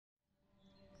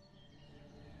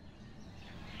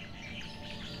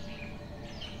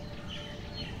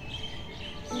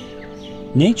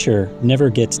Nature never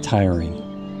gets tiring.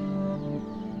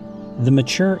 The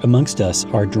mature amongst us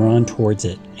are drawn towards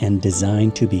it and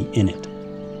designed to be in it.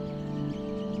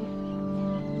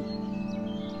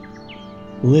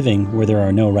 Living where there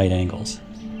are no right angles.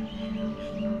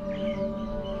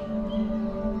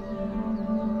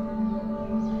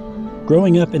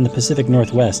 Growing up in the Pacific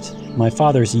Northwest, my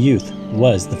father's youth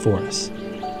was the forest.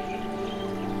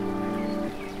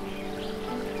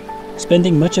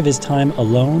 Spending much of his time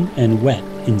alone and wet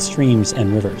in streams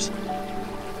and rivers.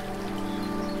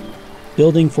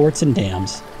 Building forts and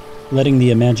dams, letting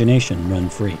the imagination run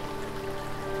free.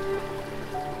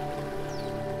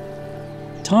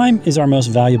 Time is our most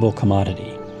valuable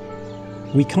commodity.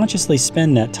 We consciously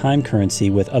spend that time currency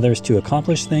with others to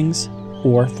accomplish things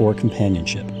or for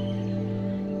companionship.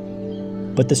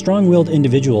 But the strong-willed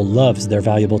individual loves their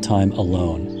valuable time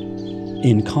alone,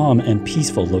 in calm and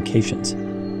peaceful locations,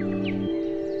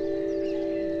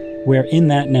 where in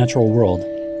that natural world,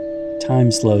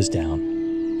 time slows down.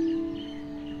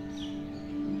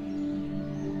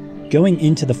 Going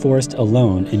into the forest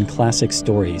alone in classic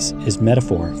stories is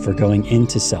metaphor for going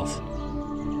into self,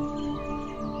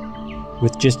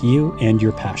 with just you and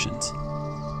your passions,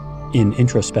 in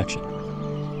introspection.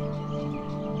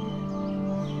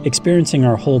 Experiencing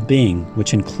our whole being,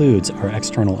 which includes our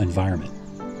external environment.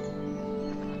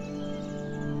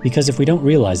 Because if we don't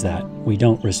realize that, we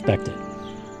don't respect it.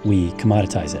 We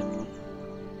commoditize it.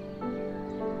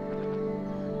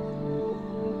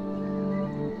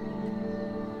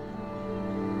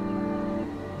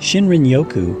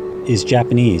 Shinrin-yoku is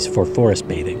Japanese for forest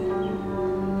bathing.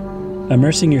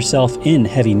 Immersing yourself in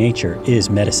heavy nature is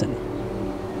medicine.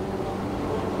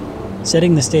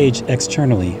 Setting the stage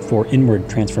externally for inward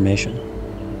transformation.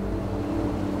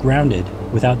 Grounded,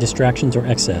 without distractions or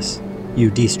excess, you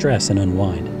de-stress and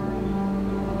unwind.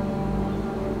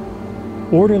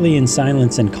 Orderly in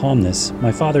silence and calmness,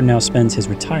 my father now spends his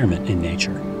retirement in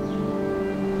nature.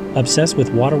 Obsessed with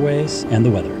waterways and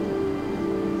the weather.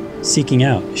 Seeking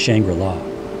out Shangri-La.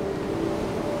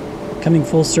 Coming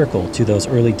full circle to those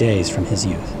early days from his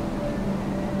youth.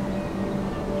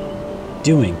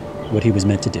 Doing what he was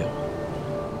meant to do.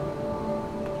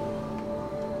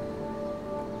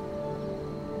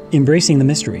 Embracing the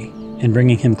mystery and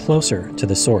bringing him closer to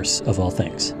the source of all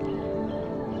things.